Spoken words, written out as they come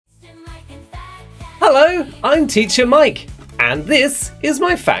Hello, I'm Teacher Mike, and this is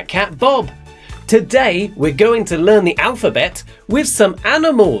my fat cat Bob. Today we're going to learn the alphabet with some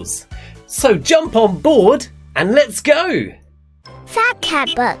animals. So jump on board and let's go! Fat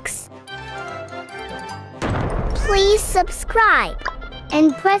Cat Books. Please subscribe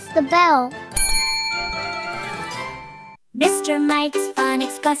and press the bell. Mr. Mike's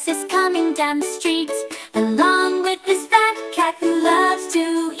Phonics bus is coming down the street, along with this fat cat who loves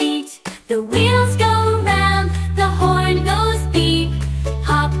to eat. The wheels go round, the horn goes beep.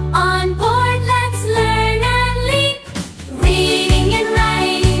 Hop on board, let's learn and leap. Reading and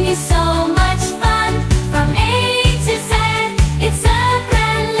writing is so much fun. From A to Z, it's a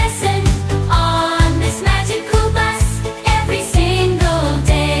grand lesson on this magical bus every single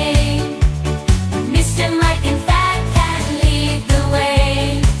day. Mr. Mike and Fat Cat lead the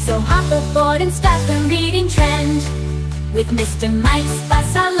way. So hop aboard and start the reading trend. With Mr. Mike's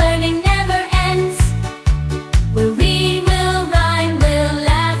bus, our learning never ends. We'll read, we'll rhyme, we'll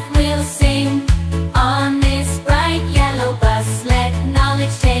laugh, we'll sing. On this bright yellow bus, let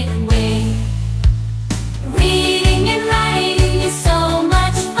knowledge take wing. Reading and writing is so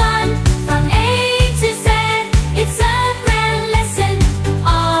much fun. From A to Z, it's a grand lesson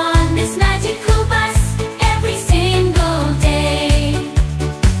on this magical bus every single day.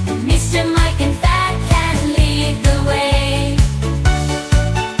 Mr. Mike and Fat Cat lead the way.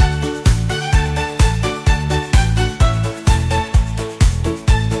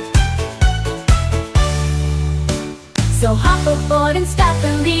 So hop aboard and start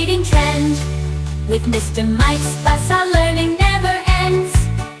the reading trend. With Mr. Mike's bus, our learning never ends.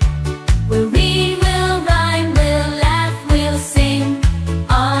 We'll read, we'll rhyme, we'll laugh, we'll sing.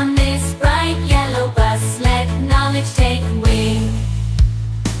 On this bright yellow bus, let knowledge take wing.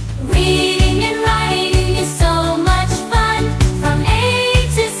 Reading and writing is so much fun. From A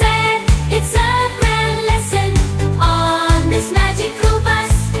to Z, it's a grand lesson on this magical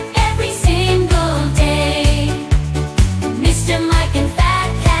bus every single day. Mr. Mike and Fat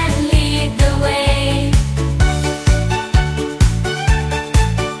Cat lead the way.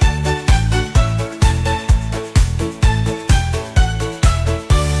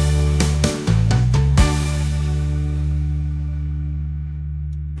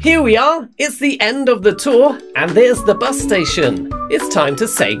 Here we are, it's the end of the tour, and there's the bus station. It's time to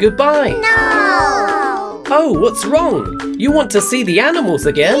say goodbye. No! Oh, what's wrong? You want to see the animals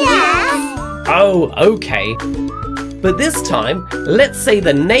again? Yes! Oh, okay. But this time, let's say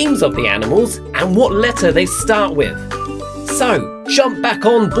the names of the animals and what letter they start with. So, jump back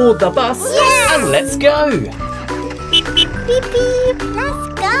on board the bus and let's go! Beep, beep, beep. Let's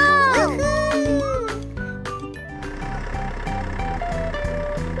go!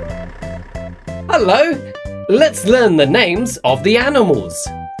 Hello! Let's learn the names of the animals.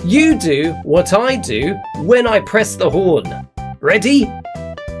 You do what I do when I press the horn. Ready?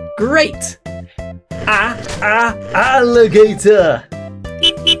 Great! Alligator!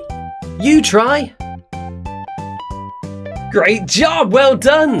 You try. Great job, well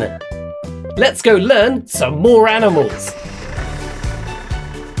done! Let's go learn some more animals.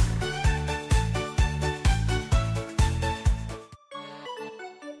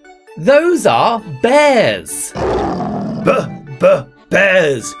 Those are bears.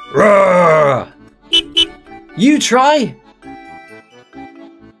 Bears. Roar. You try.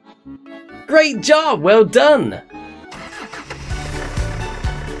 Great job, well done.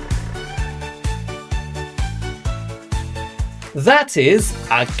 That is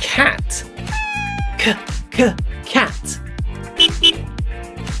a cat. Cat.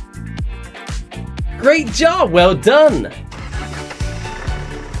 Great job, well done.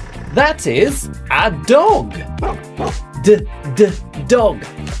 That is a dog. Dog.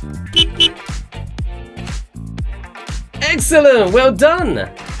 Excellent, well done.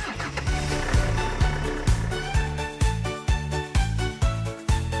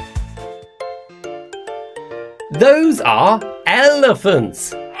 Those are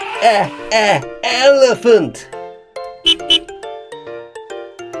elephants. Elephant.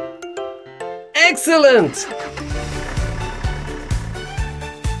 Excellent.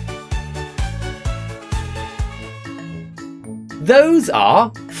 Those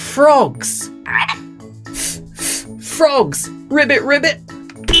are frogs. Frogs. Ribbit, ribbit.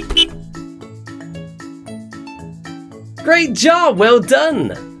 Great job, well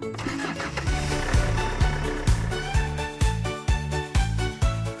done.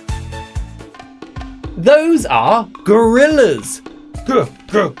 Those are gorillas.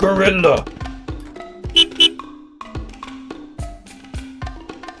 Gorilla.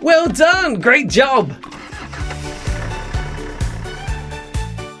 Well done, great job.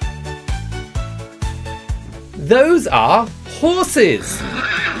 Those are horses.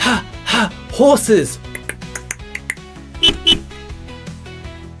 Ha, ha, horses.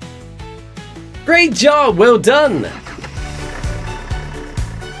 Great job, well done.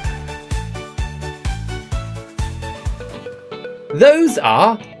 Those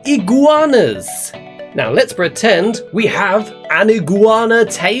are iguanas. Now let's pretend we have an iguana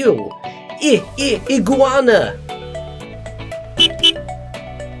tail. Iguana.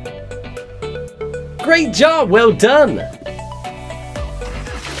 Great job, well done.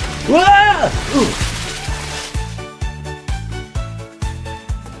 Whoa! Ooh.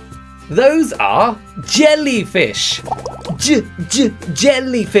 Those are jellyfish.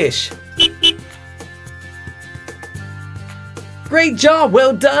 Jellyfish. Great job,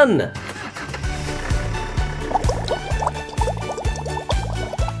 well done.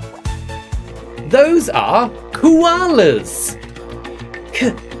 Those are koalas.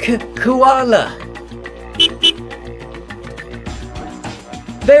 Koala.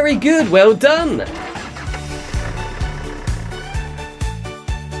 Very good, well done.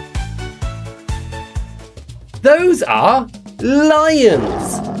 Those are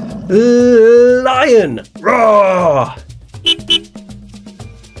lions. Lion. Roar.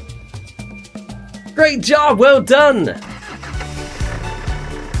 Great job, well done.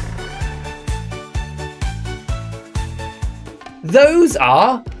 Those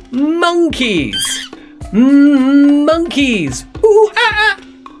are monkeys. Monkeys. Ooh, ah, ah.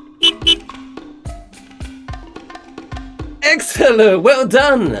 Excellent, well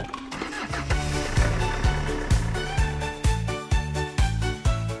done.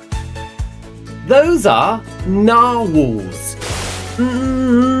 Those are narwhals.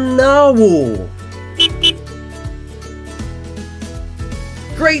 Narwhal.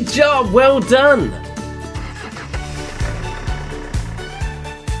 Great job, well done.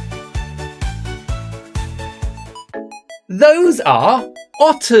 Those are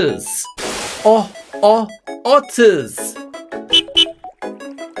otters. Otters.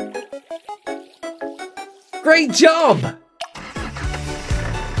 Great job.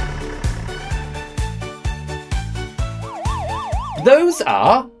 Those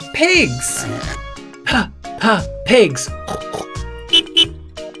are pigs. Pigs.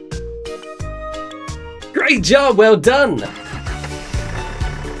 Great job, well done.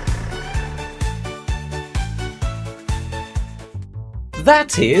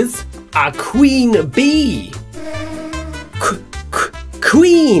 That is a queen bee.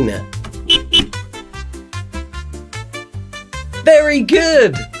 Queen. Very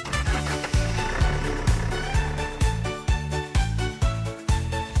good.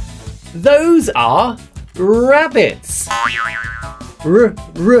 Those are rabbits.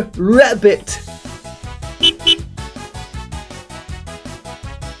 Rabbit.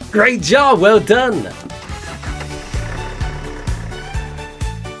 Great job, well done.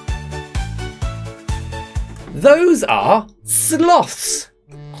 Those are sloths.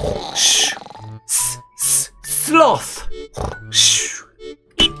 Sloth.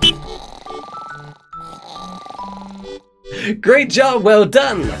 Great job, well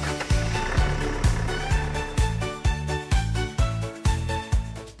done.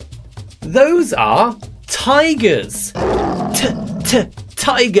 Those are tigers.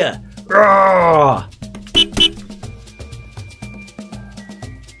 Tiger. Roar.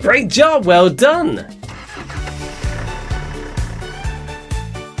 Great job, well done.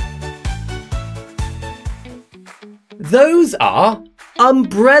 Those are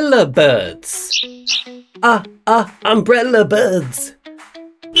umbrella birds. Umbrella birds.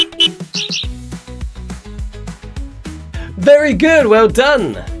 Very good, well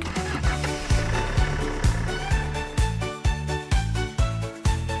done.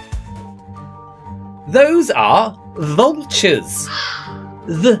 Those are vultures.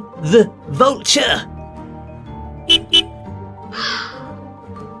 The vulture.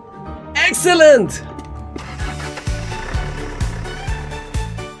 Excellent.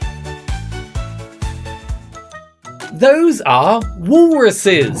 Those are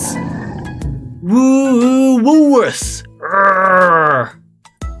walruses. Walrus.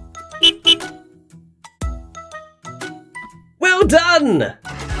 Well done.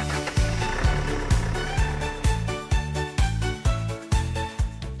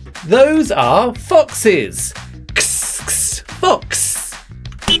 Those are foxes. Fox.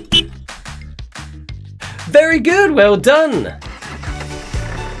 Very good, well done.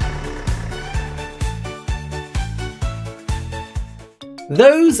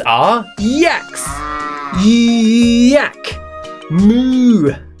 Those are yaks. Yak.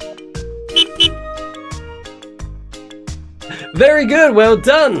 Moo. Very good, well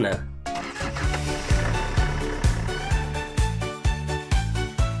done.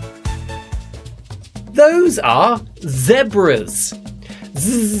 Those are zebras.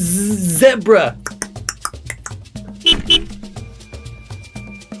 Zebra.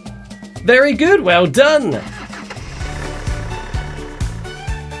 Very good, well done.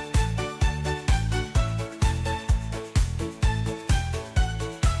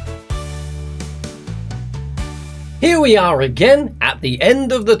 Here we are again at the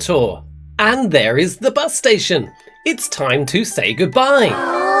end of the tour. And there is the bus station. It's time to say goodbye.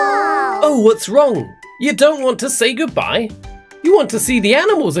 Oh, what's wrong? You don't want to say goodbye? You want to see the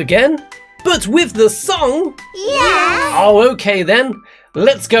animals again? But with the song? Yeah. Oh, okay then.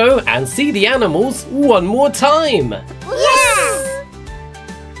 Let's go and see the animals one more time. Yes.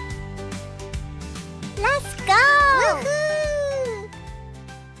 Let's go. Woohoo.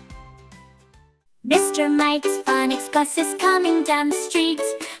 Mr. Mike's Phonics bus is coming down the street,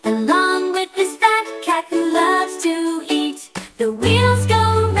 along with this fat cat who loves to eat. The wheels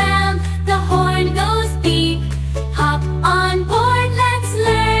go round, the horn goes beep. Hop on board, let's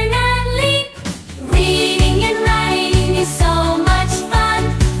learn and leap. Reading and writing is so much fun.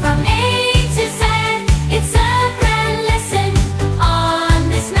 From A to Z, it's a grand lesson on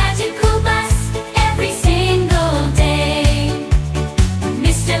this magical bus every single day.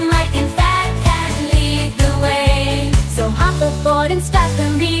 Mr. Mike and Fat Cat lead the way. So hop aboard and start the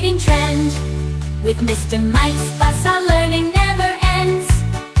reading trend. With Mr. Mike's bus, our learning never ends.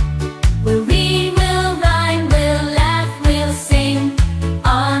 We'll read, we'll rhyme, we'll laugh, we'll sing.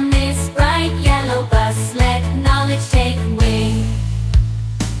 On this bright yellow bus, let knowledge take wing.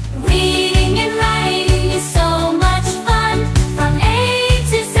 Reading and writing is so much fun. From A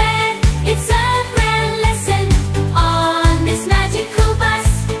to Z, it's a grand lesson on this magical bus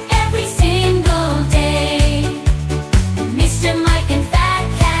every single day. Mr. Mike and Fat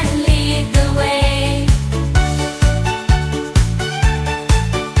Cat lead the way.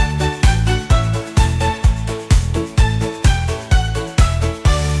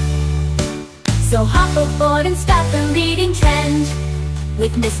 So hop aboard and start the reading trend.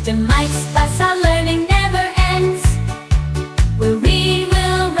 With Mr. Mike's bus, our learning never ends. We'll read,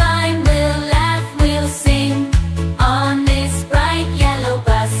 we'll rhyme, we'll laugh, we'll sing. On this bright yellow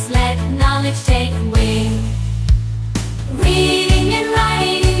bus, let knowledge take wing. Reading and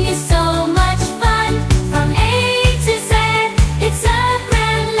writing is so much fun. From A to Z, it's a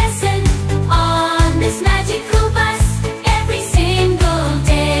grand lesson on this magical bus every single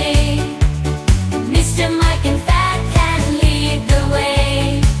day. Mr. Mike and Fat Cat lead the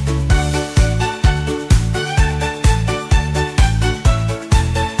way.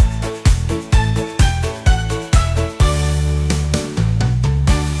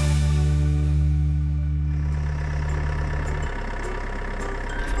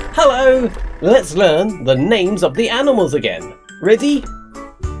 Hello! Let's learn the names of the animals again. Ready?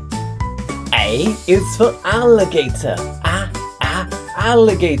 A is for alligator.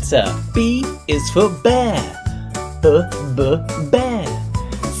 Alligator. B is for bear. Bear.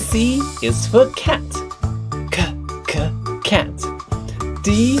 C is for cat. Cat.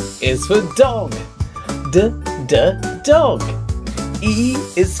 D is for dog. Dog. E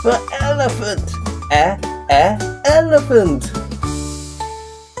is for elephant. Elephant.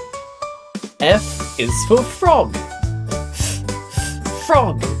 F is for frog.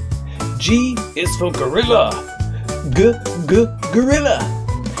 Frog. G is for gorilla. Gorilla.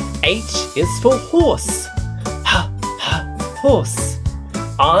 H is for horse. Horse.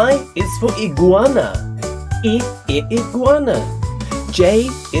 I is for iguana. Iguana. J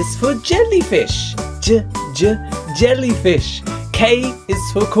is for jellyfish. Jellyfish. K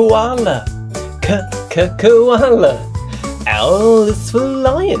is for koala. Koala. L is for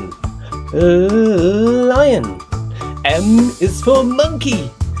lion. Lion. M is for monkey.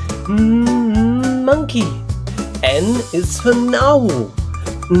 Monkey. N is for owl.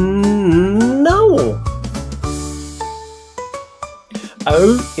 Owl.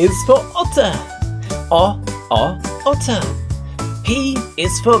 O is for otter. Otter. P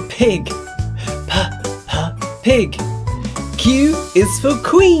is for pig. Pig. Q is for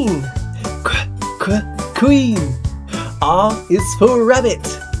queen. Queen. R is for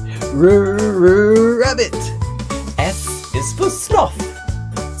rabbit. Rabbit. S is for sloth.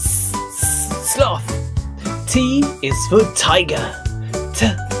 Sloth. T is for tiger.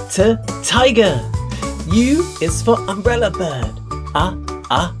 Tiger. U is for umbrella bird.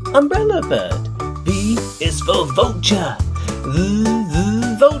 Umbrella bird. V is for vulture.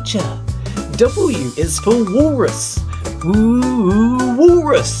 Vulture. W is for walrus.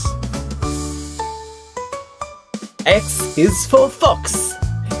 Walrus. X is for fox.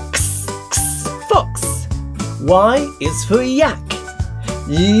 Fox. Y is for yak.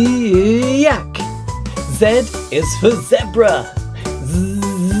 Yak. Z is for zebra.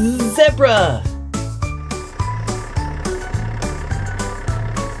 Zebra.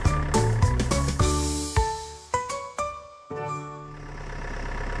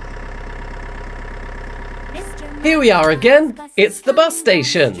 Here we are again. It's the bus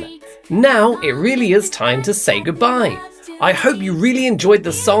station. Now it really is time to say goodbye. I hope you really enjoyed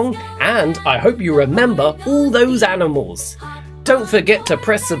the song and I hope you remember all those animals. Don't forget to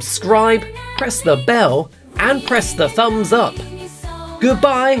press subscribe, press the bell and press the thumbs up.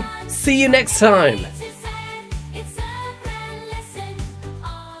 Goodbye. See you next time.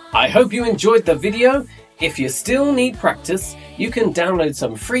 I hope you enjoyed the video. If you still need practice, you can download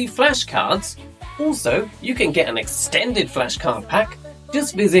some free flashcards. Also, you can get an extended flashcard pack.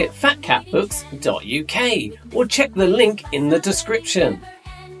 Just visit fatcatbooks.uk or check the link in the description.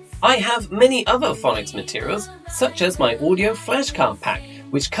 I have many other phonics materials, such as my audio flashcard pack,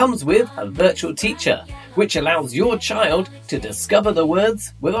 which comes with a virtual teacher, which allows your child to discover the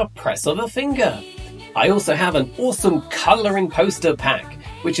words with a press of a finger. I also have an awesome colouring poster pack,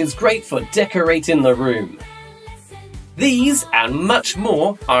 which is great for decorating the room. These and much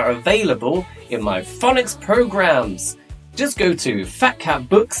more are available in my phonics programs. Just go to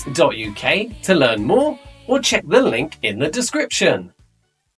fatcatbooks.uk to learn more or check the link in the description.